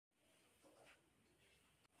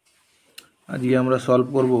আজকে আমরা সলভ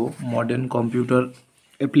করব মডার্ন কম্পিউটার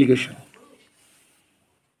অ্যাপ্লিকেশন।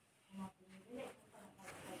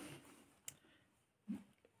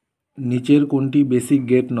 নিচের কোনটি বেসিক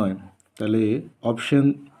গেট নয়? তাহলে অপশন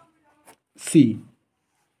সি।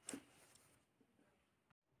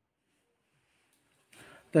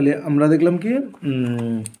 তাহলে আমরা দেখলাম কি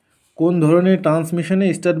কোন ধরনের ট্রান্সমিশনে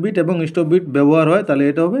স্টার্ট বিট এবং স্টপ বিট ব্যবহার হয়, তাহলে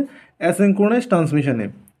এটা হবে অ্যাসিনক্রোনাস ট্রান্সমিশনে।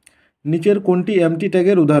 নিচের কোনটি এমটি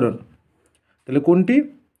ট্যাগের উদাহরণ? তাহলে কোনটি?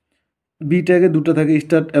 বি ট্যাগে দুটো থাকে,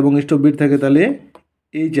 স্টার্ট এবং স্টপ বিট থাকে, তাহলে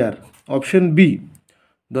HR option B,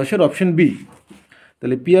 10-এর option B.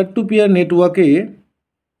 তাহলে পিয়ার টু পিয়ার নেটওয়ার্কে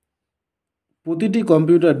প্রতিটি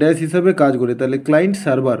কম্পিউটার ড্যাশ হিসাবে কাজ করে, তাহলে ক্লায়েন্ট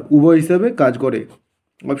সার্ভার উভয় হিসাবে কাজ করে।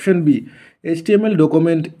 Option B, HTML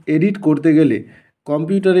document edit করতে গেলে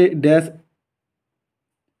কম্পিউটারে ড্যাশ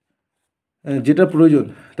যেটা প্রয়োজন,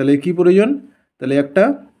 তাহলে কি প্রয়োজন? তাহলে একটা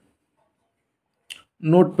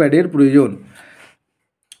নোটপ্যাডের প্রয়োজন।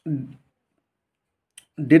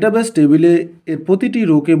 ডেটাবেস টেবিলে এর প্রতিটি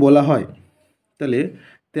রোকে বলা হয়, তাহলে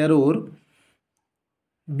 13-র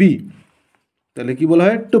বি, তাহলে কি বলা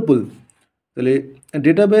হয়? টুপল। তাহলে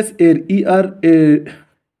ডেটাবেস এর ER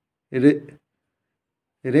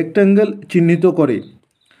রেক্ট্যাঙ্গেল চিহ্নিত করে,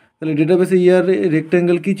 তাহলে ডেটাবেসে ER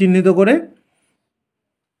রেক্ট্যাঙ্গেল কি চিহ্নিত করে?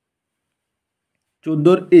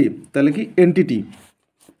 14-র A, তাহলে কি? এন্টিটি।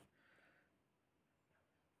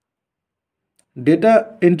 ডেটা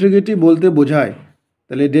ইন্টিগ্রিটি বলতে বোঝায়,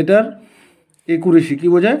 তাহলে ডেটার একুরেসি। কি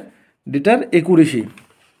বোঝায়? ডেটার একুরেসি।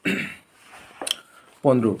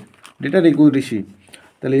 15, ডেটার একুরেসি।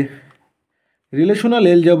 তাহলে রিলেশনাল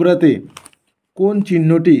এলজেব্রাতে কোন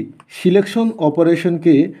চিহ্নটি সিলেকশন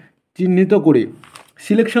অপারেশনকে চিহ্নিত করে?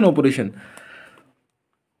 সিলেকশন অপারেশন,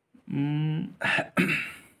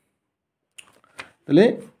 তাহলে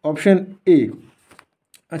অপশান এ।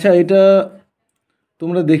 আচ্ছা, এটা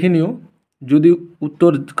তোমরা দেখে নিও, যদি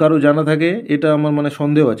উত্তর কারো জানা থাকে। এটা আমার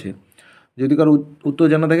সন্দেহ আছে, যদি কারো উত্তর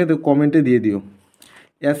জানা থাকে তো কমেন্টে দিয়ে দিও।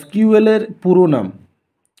 এসকিউএলের পুরো নাম?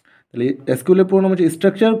 তাহলে এসকিউএলের পুরো নাম হচ্ছে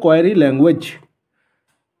স্ট্রাকচার কোয়ারি ল্যাঙ্গুয়েজ,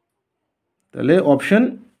 তাহলে অপশান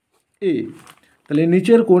এ। তাহলে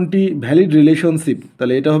নিচের কোনটি ভ্যালিড রিলেশনশিপ?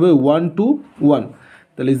 তাহলে এটা হবে 1 to 1,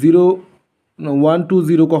 তাহলে 1 to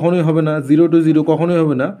 0 কখনোই হবে না, 0 to 0 কখনোই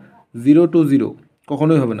হবে না, 0 to 0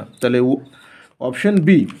 কখনোই হবে না, তাহলে অপশান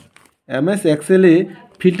বি। MS এক্সেলে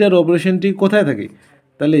ফিল্টার অপারেশনটি কোথায় থাকে?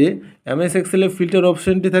 তাহলে MS এক্সেলে ফিল্টার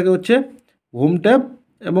অপশানটি থাকে হচ্ছে হোম ট্যাব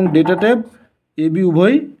এবং ডেটা ট্যাব, AB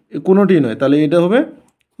উভয় কোনোটি নয়, তাহলে এটা হবে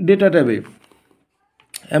ডেটা ট্যাবে।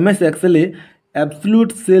 MS এক্সেলে অ্যাবসলিউট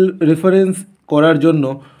সেল রেফারেন্স করার জন্য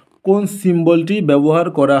কোন সিম্বলটি ব্যবহার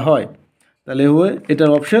করা হয়? তাহলে হবে এটার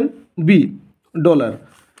অপশান বি, $।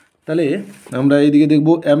 তাহলে আমরা এইদিকে দেখব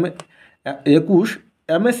 21,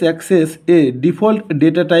 MS অ্যাক্সেস এ ডিফল্ট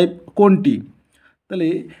ডেটা টাইপ কোনটি? তাহলে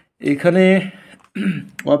এখানে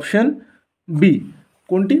অপশান বি,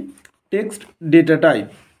 কোনটি? Text data type.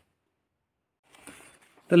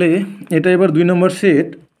 তাহলে এটা এবার 2 নম্বর সেট।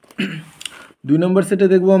 2 নম্বর সেটে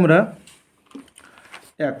দেখব আমরা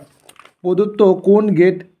 1, প্রদত্ত কোন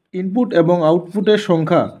গেট ইনপুট এবং আউটপুটের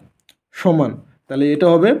সংখ্যা সমান? তাহলে এটা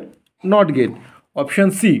হবে নট গেট, অপশান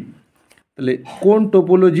সি। তাহলে কোন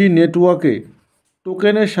টোপোলজি নেটওয়ার্কে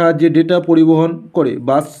টোকেনের সাহায্যে ডেটা পরিবহন করে?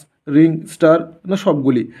 বাস, রিং, স্টার না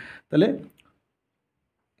সবগুলি? তাহলে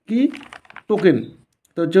কি? টোকেন,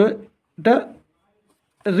 তো হচ্ছে এটা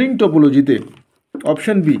রিং টোপোলজিতে,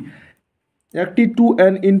 অপশান বি। একটি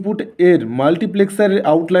 2n ইনপুট এর মাল্টিপ্লেক্সারের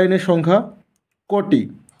আউটলাইনের সংখ্যা কটি?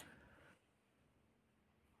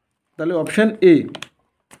 তাহলে অপশান এ,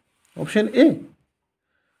 অপশান এ।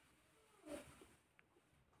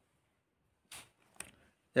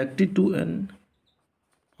 একটি 2n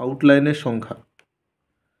আউটলাইনের সংখ্যা।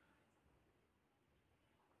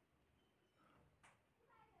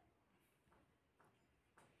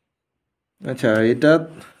 আচ্ছা,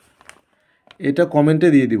 এটা কমেন্টে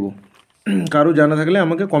দিয়ে দিব, কারো জানা থাকলে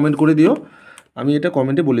আমাকে কমেন্ট করে দিও, আমি এটা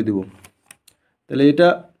কমেন্টে বলে দিব। তাহলে এটা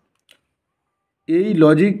এই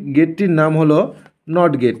লজিক গেটটির নাম হলো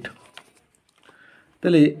নট গেট।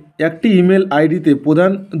 তাহলে একটি ইমেল আইডিতে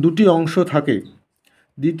প্রধান দুটি অংশ থাকে,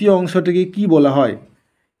 দ্বিতীয় অংশটিকে কি বলা হয়?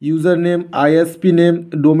 User name, ISP name,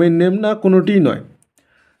 domain name না কোনোটিই নয়?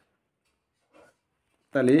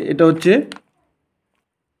 তাহলে এটা হচ্ছে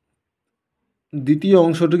দ্বিতীয়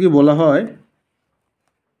অংশটিকে বলা হয়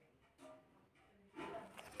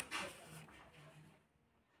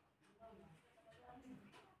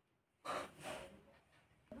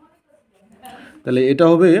তাহলে এটা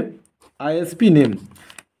হবে ISP নেম।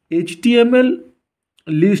 HTML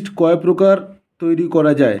লিস্ট কয় প্রকার তৈরি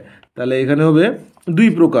করা যায়? তাহলে এখানে হবে 2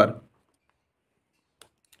 প্রকার,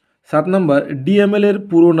 7 নাম্বার ডিএমএল এর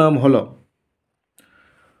পুরো নাম হলো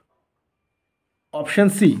অপশান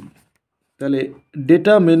সি, তাহলে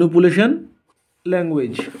ডেটা ম্যানিপুলেশন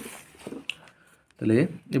ল্যাঙ্গুয়েজ। তাহলে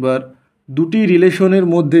এবার দুটি রিলেশনের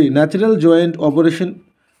মধ্যে ন্যাচারাল জয়েন্ট অপারেশন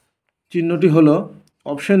চিহ্নটি হলো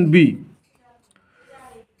অপশান বি।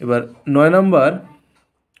 এবার 9 নাম্বার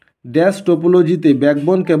ড্যাশ টোপোলজিতে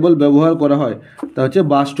ব্যাকবোন কেবল ব্যবহার করা হয়, তা হচ্ছে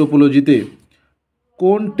বাস টোপোলজিতে।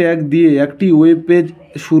 কোন ট্যাগ দিয়ে একটি ওয়েব পেজ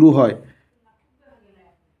শুরু হয়,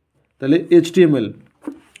 তাহলে HTML,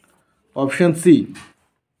 অপশান সি।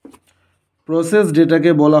 প্রসেস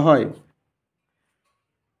ডেটাকে বলা হয়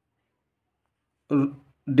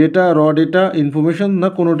ডেটা, র ডেটা, ইনফরমেশন, না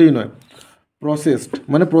কোনোটিই নয়। প্রসেসড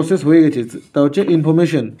মানে প্রসেস হয়ে গেছে, তা হচ্ছে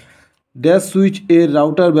ইনফরমেশন। ড্যাশ সুইচ এর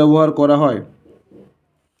রাউটার ব্যবহার করা হয়,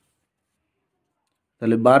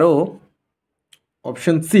 তাহলে 12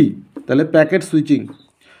 অপশান সি, তাহলে প্যাকেট সুইচিং।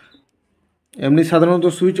 এমনি সাধারণত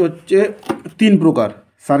সুইচ হচ্ছে 3 প্রকার,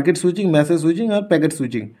 সার্কিট সুইচিং, মেসেজ সুইচিং আর প্যাকেট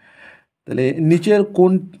সুইচিং। তাহলে নিচের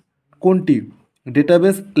কোনটি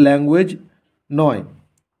ডেটাবেস ল্যাঙ্গুয়েজ নয়,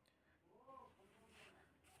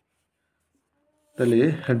 তাহলে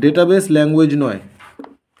ডেটাবেস ল্যাঙ্গুয়েজ নয়,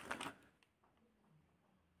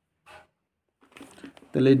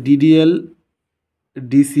 তাহলে DDL,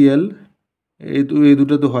 DCL এই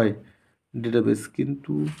দুটো তো হয় ডেটাবেস,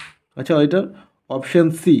 কিন্তু আচ্ছা এটা অপশান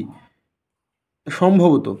সি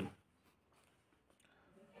সম্ভবত।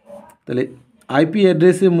 তাহলে আইপি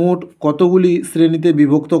অ্যাড্রেসে মোট কতগুলি শ্রেণীতে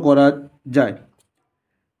বিভক্ত করা যায়,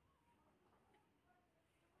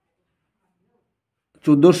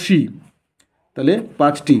 14C, তাহলে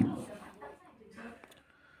 5টি।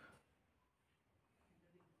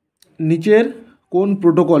 নিচের কোন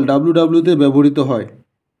প্রোটোকল ডাব্লিউতে ব্যবহৃত হয়,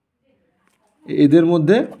 এদের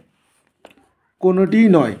মধ্যে কোনোটিই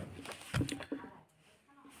নয়।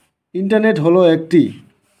 ইন্টারনেট হলো একটি,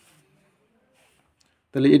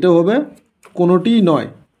 তাহলে এটা হবে কোনোটিই নয়,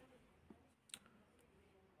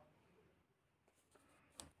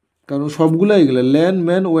 কারণ সবগুলাই এগুলো ল্যান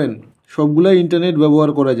ম্যান ওয়েন সবগুলাই ইন্টারনেট ব্যবহার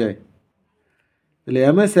করা যায়। তাহলে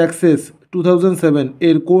MS অ্যাক্সেস 2007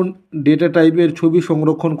 এর কোন ডেটা টাইপের ছবি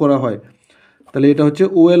সংরক্ষণ করা হয়, তাহলে এটা হচ্ছে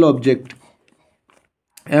OL অবজেক্ট।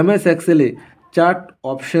 MS এক্সেলে চার্ট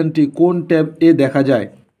অপশানটি কোন ট্যাব এ দেখা যায়,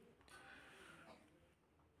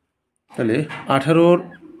 তাহলে 18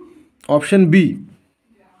 option B,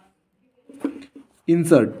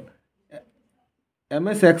 insert.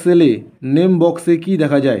 MS এক্সেলে name বক্সে কি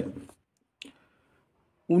দেখা যায়,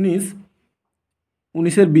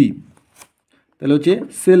 19 বি, তাহলে হচ্ছে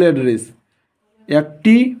সেল অ্যাড্রেস।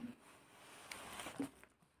 একটি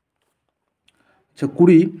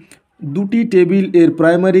 20 দুটি টেবিল এর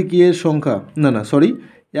প্রাইমারি কি এর সংখ্যা,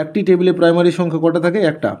 একটি টেবিলে প্রাইমারি সংখ্যা কটা থাকে,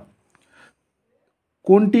 একটা।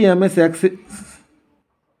 কোনটি MS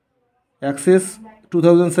অ্যাক্সেস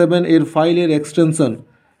 2007 এর ফাইলের এক্সটেনশন,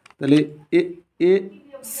 তাহলে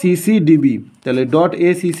ACCDB, তাহলে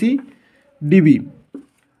 .ACCDB।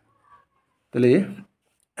 তাহলে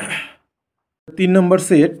 3 নম্বর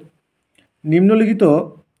সেট, নিম্নলিখিত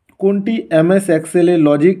কোনটি MS এক্সেলে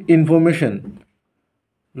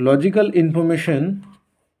লজিক্যাল ইনফরমেশন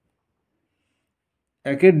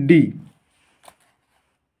একের ডি,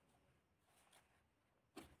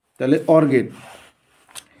 তাহলে অর গেট।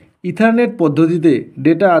 ইথারনেট পদ্ধতিতে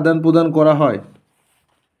ডেটা আদান প্রদান করা হয়,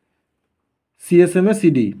 CSMA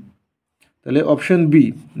CD, তাহলে অপশান বি,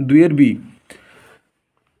 2 বি।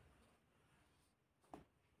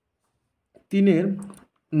 3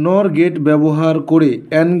 নর গেট ব্যবহার করে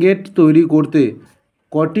অ্যান্ড গেট তৈরি করতে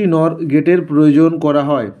কটি নর গেটের প্রয়োজন করা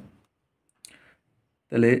হয়,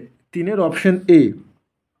 তাহলে 3 অপশান এ,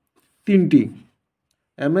 3টি।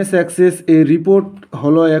 MS অ্যাক্সেস এ রিপোর্ট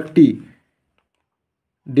হলো একটি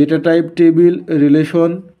data type, table, relation,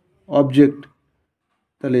 object,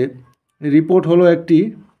 তাহলে রিপোর্ট হলো একটি।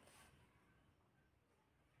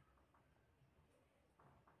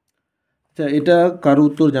 আচ্ছা এটা কারো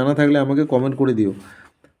উত্তর জানা থাকলে আমাকে কমেন্ট করে দিও।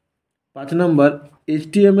 5 নম্বর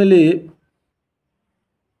HTML এ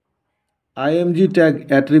IMG ট্যাগ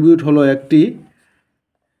অ্যাট্রিবিউট হলো একটি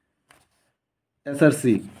SRC।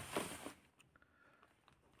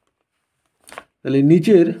 তাহলে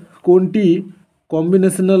নিচের কোনটি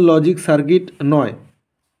কম্বিনেশনাল লজিক সার্কিট নয়,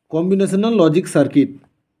 কম্বিনেশনাল লজিক সার্কিট,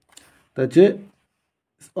 তা হচ্ছে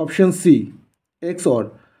অপশান সি, XOR।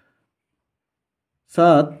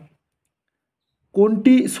 7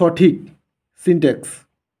 কোনটি সঠিক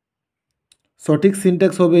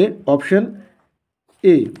সিনট্যাক্স হবে অপশান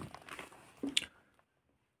এ।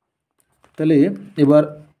 তাহলে এবার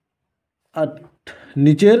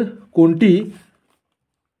নিচের কোনটি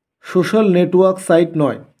সোশ্যাল নেটওয়ার্ক সাইট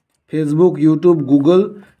নয়, ফেসবুক, ইউটিউব, গুগল,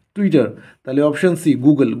 টুইটার, তাহলে অপশান সি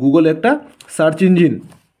গুগল। গুগল একটা সার্চ ইঞ্জিন।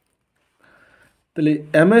 তাহলে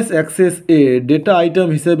এমএস অ্যাক্সেস এ ডেটা আইটেম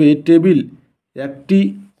হিসেবে টেবিল একটি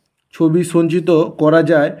ছবি সঞ্চিত করা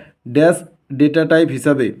যায় ড্যাশ ডেটা টাইপ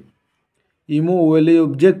হিসাবে। Imo oily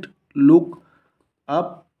object look up,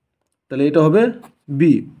 তাহলে এটা হবে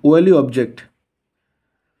বি ওয়েলি অবজেক্ট।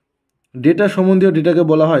 ডেটা সম্বন্ধীয় ডেটাকে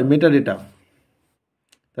বলা হয় মেটা ডেটা,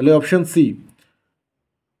 তাহলে অপশান সি।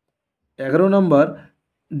 11 নম্বর,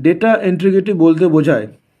 ডেটা ইন্টিগ্রিটি বলতে বোঝায়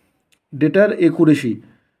ডেটার একুরেসি।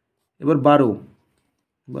 এবার 12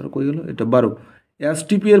 কই গেল, এটা 12।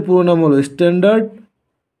 এসটিপি এর পুরো নাম হলো স্ট্যান্ডার্ড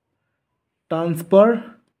ট্রান্সফার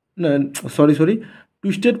না sorry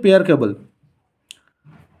twisted pair cable,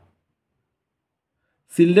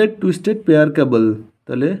 shielded twisted pair cable,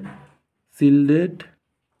 তাহলে শিল্ডেড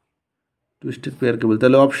টুইস্টেড পেয়ার কেবল,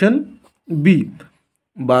 তাহলে অপশান বি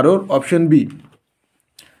 12 অপশান বি।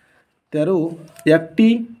 13, একটি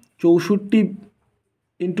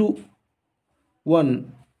 64x1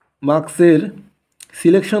 মার্কসের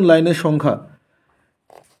সিলেকশন লাইনের সংখ্যা।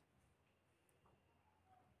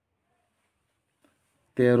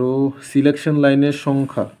 13 সিলেকশন লাইনের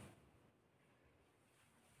সংখ্যা,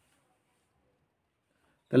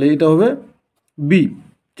 তাহলে এটা হবে বি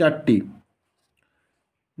 4টি।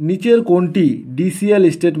 নিচের কোনটি ডিসিএল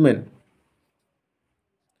স্টেটমেন্ট,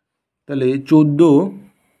 তাহলে 14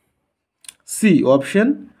 সি অপশান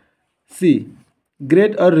সি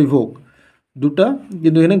গ্রেড আর রিভোক, দুটা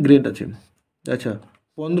কিন্তু এখানে গ্রেড আছে। আচ্ছা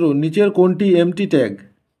 15, নিচের কোনটি এমটি ট্যাগ,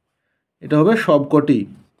 এটা হবে সবকটি,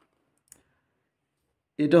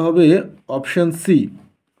 এটা হবে অপশান সি,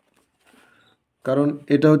 কারণ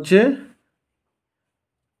এটা হচ্ছে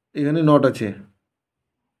এখানে নট আছে,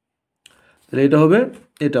 তাহলে এটা হবে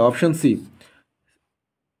এটা অপশান সি।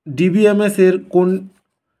 ডিবিএমএস এর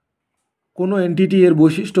কোনো এন্টিটি এর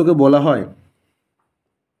বৈশিষ্ট্যকে বলা হয়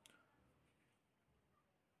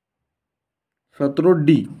 17D,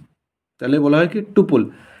 তাহলে বলা হয় কি টুপল।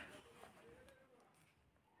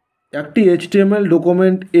 একটি এইচটিএমএল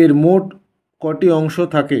ডকুমেন্ট এর মোট কটি অংশ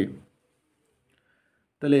থাকে,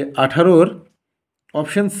 তাহলে 18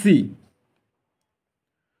 অপশান সি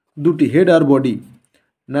 2টি, হেড আর বডি।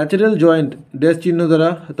 ন্যাচারাল জয়েন্ট ড্যাশ চিহ্ন দ্বারা,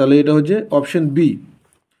 তাহলে এটা হচ্ছে অপশান বি।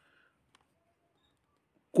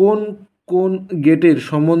 কোন কোন গেটের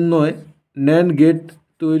সমন্বয়ে ন্যান্ড গেট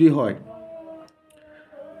তৈরি হয়,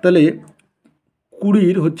 তাহলে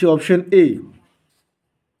 20 হচ্ছে অপশান এ।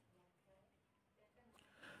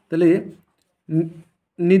 তাহলে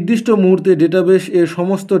নির্দিষ্ট মুহূর্তে ডেটাবেস এর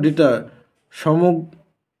সমস্ত ডেটা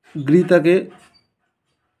সামগ্রিতাকে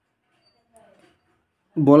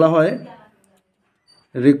বলা হয়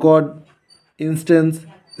রেকর্ড, ইনস্ট্যান্স,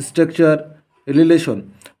 স্ট্রাকচার, রিলেশন।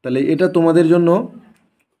 তাহলে এটা তোমাদের জন্য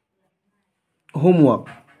হোমওয়ার্ক,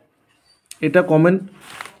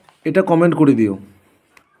 এটা কমেন্ট করে দিও।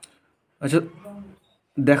 আচ্ছা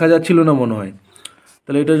দেখা যাচ্ছিল না মনে হয়,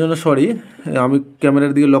 তাহলে এটার জন্য সরি, আমি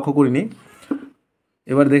ক্যামেরার দিকে লক্ষ্য করিনি।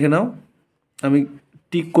 এবার দেখে নাও, আমি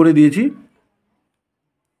টিক করে দিয়েছি।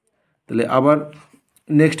 তাহলে আবার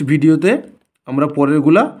নেক্সট ভিডিওতে আমরা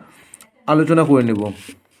পরেরগুলা আলোচনা করে নেব।